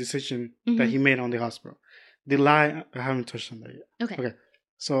just the decision that he made on the hospital. The lie, I haven't touched on that yet. Okay.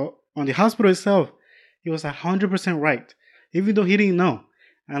 So on the hospital itself, he was 100% right, even though he didn't know.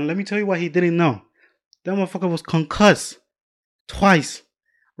 And let me tell you what he didn't know. That motherfucker was concussed twice,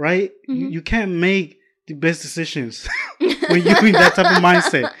 right? You can't make the best decisions when you're in that type of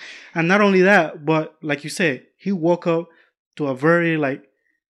mindset. And not only that, but like you said, he woke up to a very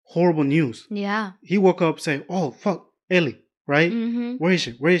horrible news. Yeah. He woke up saying, "Oh fuck, Ellie, right? Where is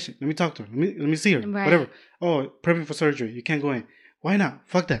she? Let me talk to her. Let me see her. Right. Whatever. Oh, prepping for surgery. You can't go in. Why not?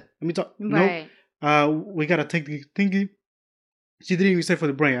 Fuck that. Let me talk. Right. Nope. We gotta take the thingy." She didn't even say for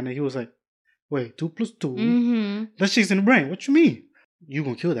the brain, and then he was like, "Wait, 2 + 2? That shit's in the brain. What you mean?" you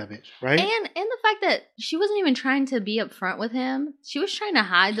gonna kill that bitch, right? And the fact that she wasn't even trying to be upfront with him. She was trying to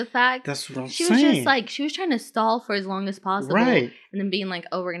hide the fact. That's what I'm she saying. was just like, she was trying to stall for as long as possible. Right. And then being like,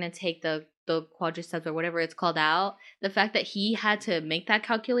 oh, we're going to take the quadriceps or whatever it's called out. The fact that he had to make that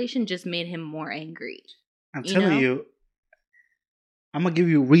calculation just made him more angry. I'm telling you, I'm going to give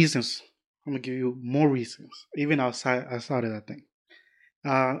you reasons. I'm going to give you more reasons, even outside of that thing.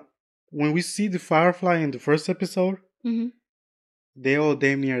 When we see the Firefly in the first episode, they all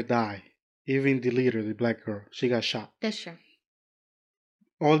damn near die. Even the leader, the black girl, she got shot. That's true.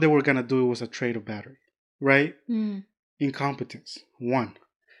 All they were going to do was a trade of battery, right? Incompetence, one.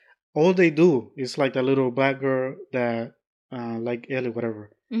 All they do is like that little black girl that, like Ellie,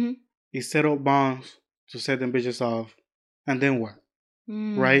 whatever. He set up bombs to set them bitches off. And then what?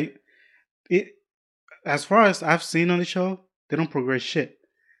 Right? As far as I've seen on the show, they don't progress shit.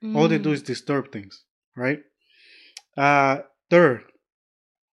 All they do is disturb things, right? Third,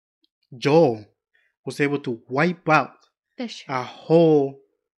 Joel was able to wipe out a whole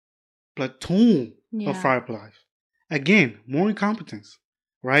platoon of Fireflies. Again, more incompetence,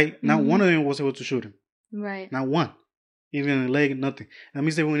 right? Not one of them was able to shoot him. Right. Not one. Even in the leg, nothing. That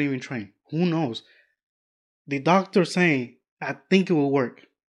means they weren't even trained. Who knows? The doctor saying, I think it will work.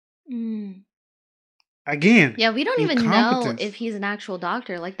 Again. Yeah, we don't even know if he's an actual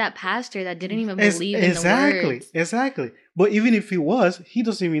doctor. Like that pastor that didn't even believe in the words. Exactly. But even if he was, he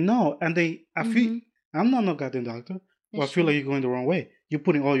doesn't even know. And I'm not no goddamn doctor. But I feel like you're going the wrong way. You're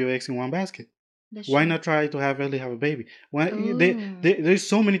putting all your eggs in one basket. Why not try to have Ellie have a baby? There's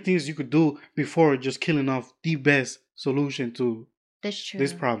so many things you could do before just killing off the best solution to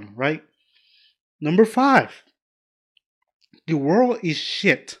this problem, right? Number 5. The world is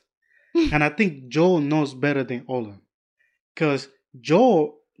shit. And I think Joel knows better than all of them. Because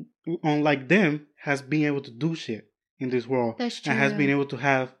Joel, unlike them, has been able to do shit in this world. That's true. And has been able to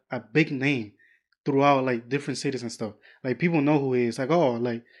have a big name throughout like different cities and stuff. Like people know who he is. Like, oh,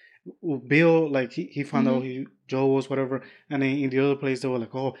 like Bill, like he found out who Joel was, whatever. And then in the other place, they were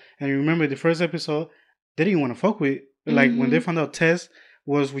like, oh. And you remember the first episode, they didn't want to fuck with. Like when they found out Tess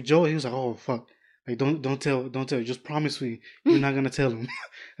was with Joel, he was like, oh, fuck. Like, don't tell. Just promise me you're not going to tell him.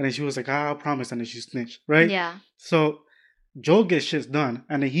 And then she was like, I'll promise. And then she snitched, right? Yeah. So Joel gets shit done.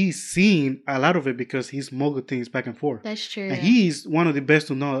 And then he's seen a lot of it because he's mogul things back and forth. That's true. And he's one of the best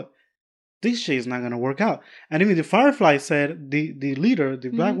to know this shit is not going to work out. And even the Firefly said, the leader, the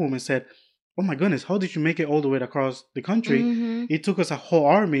black woman said, oh my goodness, how did you make it all the way across the country? It took us a whole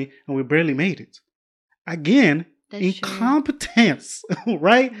army and we barely made it. Again, that's incompetence,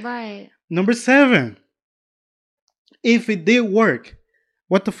 right? Right. Number 7, if it did work,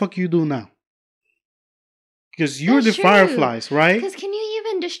 what the fuck you do now? Because you're the Fireflies, right? Because can you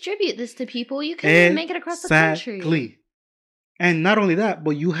even distribute this to people? You can't even make it across the country. Exactly. And not only that,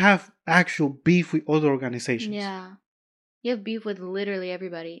 but you have actual beef with other organizations. Yeah. You have beef with literally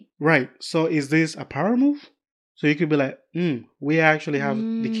everybody. Right. So is this a power move? So you could be like, we actually have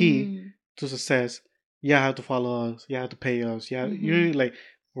the key to success. You have to follow us. You have to pay us. You need like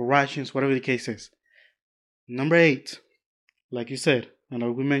rations, whatever the case is. Number 8, like you said, and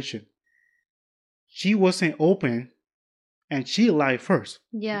like we mentioned, she wasn't open and she lied first.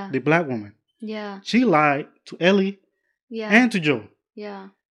 Yeah. The black woman. Yeah. She lied to Ellie and to Joe. Yeah.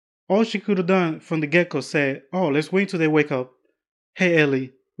 All she could have done from the get-go said, oh, let's wait till they wake up. Hey,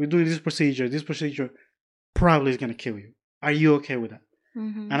 Ellie, we're doing this procedure. This procedure probably is going to kill you. Are you okay with that?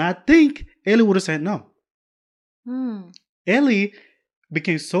 And I think Ellie would have said no. Ellie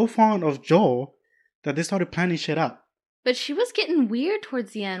became so fond of Joel that they started planning shit out. But she was getting weird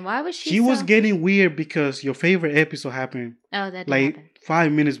towards the end. Why was she? She was getting weird because your favorite episode happened. Oh, that did like happen.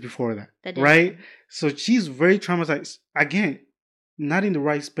 5 minutes before that. That did right? happen. So she's very traumatized. Again, not in the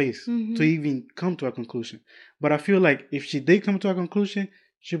right space to even come to a conclusion. But I feel like if she did come to a conclusion,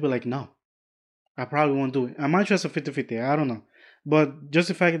 she'd be like, no, I probably won't do it. I might trust a 50-50. I don't know. But just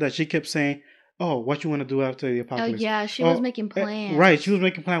the fact that she kept saying, oh, what you want to do after the apocalypse? Oh, yeah. She was making plans. Right. She was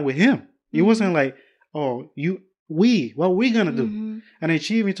making plans with him. It wasn't like, oh, what we going to do? And then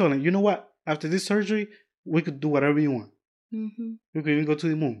she even told him, you know what? After this surgery, we could do whatever you want. We could even go to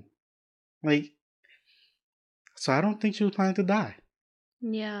the moon. Like, so I don't think she was planning to die.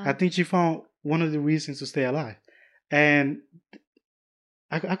 Yeah. I think she found one of the reasons to stay alive. And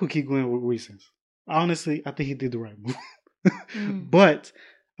I could keep going with reasons. Honestly, I think he did the right move. But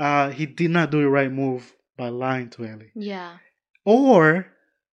he did not do the right move by lying to Ellie. Yeah. Or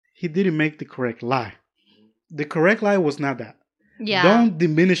he didn't make the correct lie. The correct lie was not that. Yeah. Don't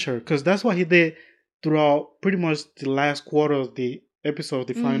diminish her, because that's what he did throughout pretty much the last quarter of the episode of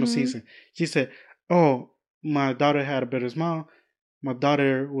the final season. She said, oh, my daughter had a better smile. My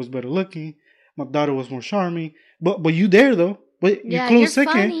daughter was better looking. My daughter was more charming. But you there though. But you Yeah, close you're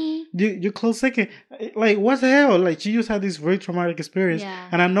second. funny. You close second. Like what the hell? Like she just had this very traumatic experience. Yeah.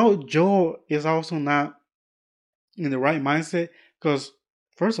 And I know Joel is also not in the right mindset because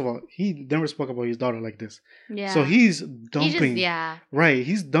first of all, he never spoke about his daughter like this. Yeah. So he's He just, dumping. yeah. Right.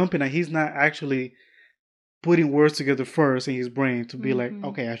 He's dumping and he's not actually putting words together first in his brain to be like,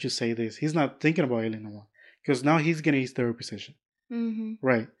 okay, I should say this. He's not thinking about Ellie no more because now he's getting his therapy session.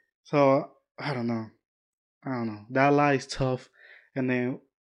 Right. So I don't know. That lie is tough. And then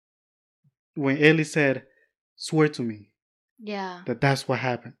when Ellie said, "Swear to me," Yeah. that's what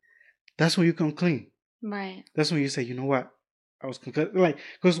happened. That's when you come clean. Right. That's when you say, you know what, I was like,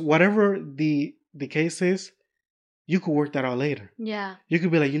 because whatever the case is, you could work that out later. Yeah. You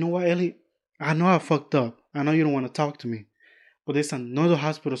could be like, you know what, Ellie, I know I fucked up. I know you don't want to talk to me, but there's another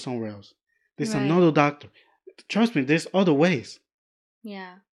hospital somewhere else. There's another doctor. Trust me, there's other ways.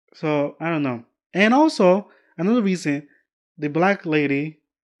 Yeah. So I don't know. And also another reason, the black lady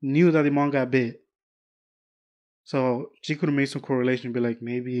knew that the mom got bit, so she could have made some correlation, be like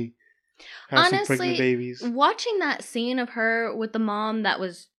maybe have some pregnant babies. Watching that scene of her with the mom that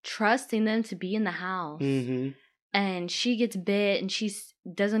was trusting them to be in the house, and she gets bit, and she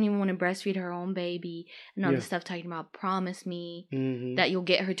doesn't even want to breastfeed her own baby, and all this stuff talking about promise me that you'll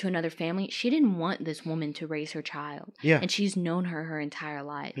get her to another family. She didn't want this woman to raise her child, and she's known her entire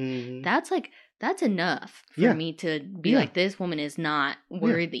life. That's enough for me to be like, this woman is not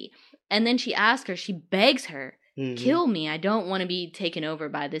worthy. And then she asks her, she begs her, kill me. I don't want to be taken over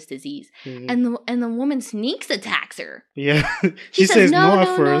by this disease. And the woman sneaks attacks her. Yeah. She says no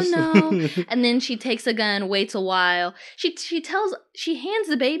at first. No. And then she takes a gun, waits a while. She hands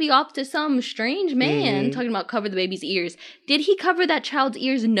the baby off to some strange man, talking about cover the baby's ears. Did he cover that child's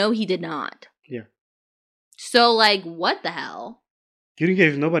ears? No, he did not. Yeah. So, like, what the hell? You didn't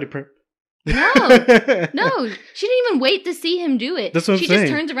give nobody No, she didn't even wait to see him do it. That's what I'm saying. She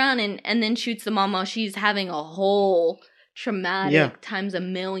just turns around and then shoots the mom while she's having a whole traumatic times a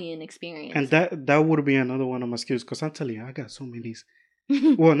million experience. And that would be another one of my excuses, because I'm telling you, I got so many.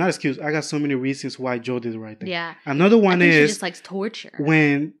 Well, not excuse. I got so many reasons why Joe did the right thing. Yeah. Another one is she just likes torture.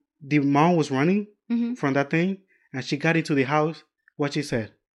 When the mom was running from that thing and she got into the house, what she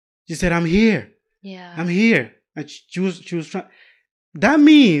said? She said, "I'm here. Yeah. I'm here." And she was trying. That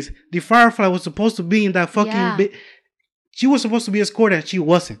means the Firefly was supposed to be in that fucking bit. She was supposed to be escorted and she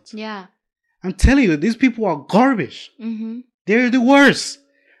wasn't. Yeah. I'm telling you, these people are garbage. They're the worst.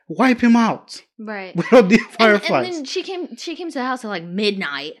 Wipe him out. Right. Without the Fireflies. And then she came to the house at like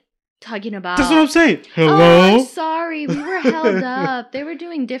midnight talking about... That's what I'm saying. Hello? Oh, I'm sorry. We were held up. They were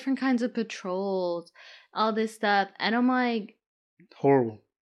doing different kinds of patrols. All this stuff. And I'm like... Horrible.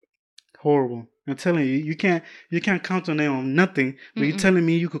 I'm telling you, you can't count on them on nothing, but you're telling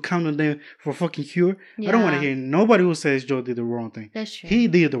me you could count on them for fucking cure? Yeah. I don't want to hear nobody who says Joe did the wrong thing. That's true. He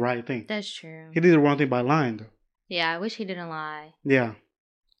did the right thing. That's true. He did the wrong thing by lying, though. Yeah, I wish he didn't lie. Yeah.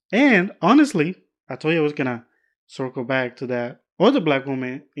 And honestly, I told you I was going to circle back to that other black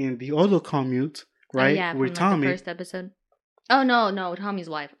woman in the other commute, right? Oh, yeah, with from, Tommy. The first episode. Oh, no, Tommy's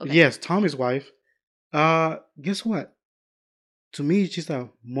wife. Okay. Yes, Tommy's wife. Guess what? To me, she's a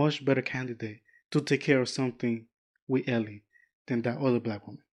much better candidate to take care of something with Ellie than that other black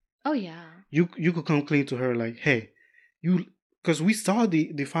woman. Oh, yeah. You could come clean to her like, hey, because we saw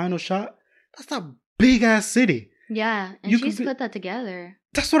the final shot. That's a big ass city. Yeah, and she's put that together.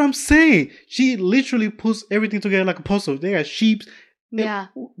 That's what I'm saying. She literally puts everything together like a puzzle. They got sheep. Yeah.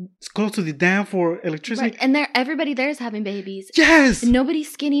 It's close to the dam for electricity. Right. And everybody there is having babies. Yes. And nobody's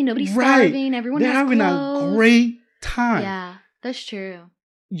skinny. Nobody's starving. Everyone They're has having clothes. a great time. Yeah, that's true.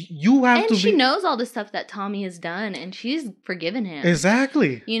 You have and she knows all the stuff that Tommy has done, and she's forgiven him.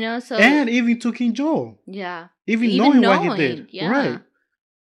 Exactly. You know, so... And even to King Joel. Yeah. Even knowing what he did. Yeah. Right.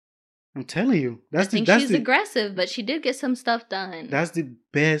 I'm telling you. I think she's aggressive, but she did get some stuff done. That's the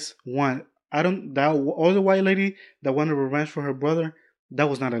best one. That other white lady that wanted revenge for her brother, that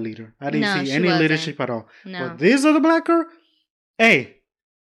was not a leader. I didn't see any leadership at all. No. But this other black girl, hey,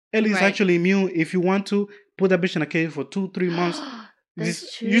 Ellie's actually immune. If you want to, put that bitch in a cage for 2-3 months.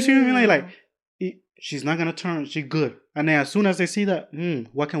 That's true. You see what I mean? Like, she's not gonna turn. She's good. And then as soon as they see that,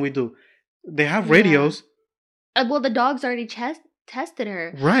 what can we do? They have radios. Well, the dog's already tested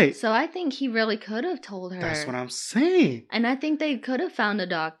her. Right. So I think he really could have told her. That's what I'm saying. And I think they could have found a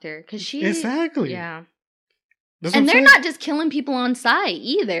doctor because she. Exactly. Yeah. And they're not just killing people on site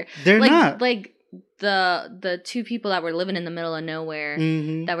either. They're not. Like the two people that were living in the middle of nowhere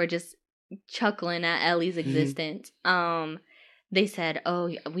that were just chuckling at Ellie's existence. they said,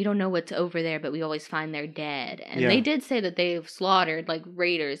 "Oh, we don't know what's over there, but we always find they're dead." And Yeah. they did say that they've slaughtered like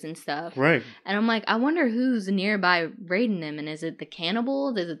raiders and stuff. Right. And I'm like, I wonder who's nearby raiding them. And is it the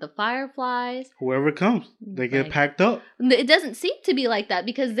cannibals? Is it the fireflies? Whoever comes, they get Like- packed up. It doesn't seem to be like that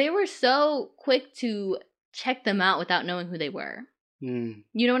because they were so quick to check them out without knowing who they were. Mm.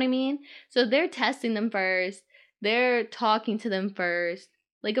 You know what I mean? So they're testing them first. They're talking to them first.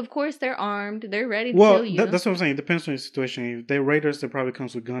 Like, of course, they're armed. They're ready to Well, kill you. that's what I'm saying. It depends on the situation. If they're raiders, they probably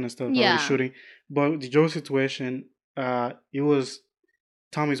comes with gun and stuff, Yeah. probably shooting. But the Joe situation, it was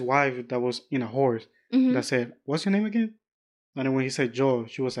Tommy's wife that was in a horse Mhm. that said, "What's your name again?" And then when he said Joe,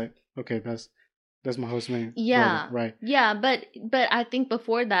 she was like, "Okay, that's my husband." Yeah. Right. Yeah, but I think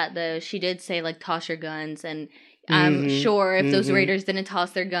before that, though, she did say, like, toss your guns. And I'm Mhm. sure if those Mhm. raiders didn't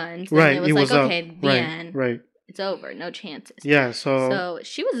toss their guns, then Right. it was like, up. okay, the right. end. Right. It's over. No chances. Yeah. So. So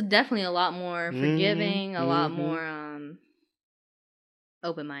she was definitely a lot more forgiving, a lot mhm. more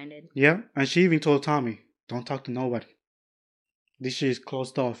open-minded. Yeah, and she even told Tommy, "Don't talk to nobody. This shit is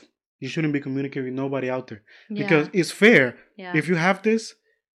closed off. You shouldn't be communicating with nobody out there because it's fair. yeah. If you have this,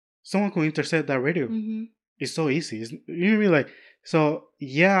 someone can intercept that radio. Mm-hmm. It's so easy. You know what I mean? Like, so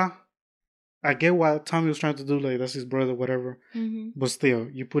yeah, I get what Tommy was trying to do. Like, that's his brother, whatever. Mm-hmm. But still,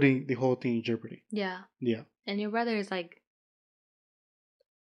 you're putting the whole thing in jeopardy. Yeah. Yeah. And your brother is like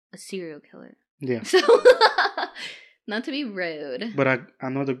a serial killer. Yeah. So, not to be rude. But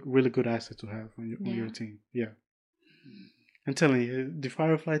another really good asset to have on your Yeah. team. Yeah. I'm telling you, the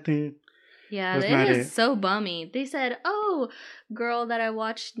Firefly thing. Yeah, That's it not is it. so bummy. They said, "Oh, girl that I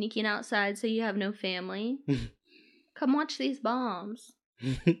watched sneaking outside, so you have no family. Come watch these bombs."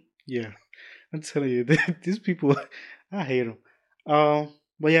 Yeah. I'm telling you, these people, I hate them.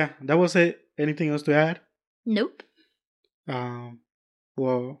 But yeah, that was it. Anything else to add? Nope.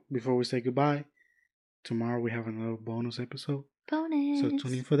 Well, before we say goodbye, tomorrow we have another bonus episode. Bonus. So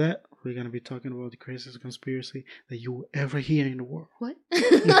tune in for that. We're gonna be talking about the craziest conspiracy that you will ever hear in the world. What?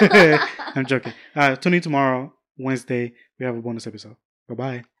 I'm joking. Tune in tomorrow, Wednesday. We have a bonus episode.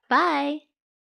 Bye-bye. Bye.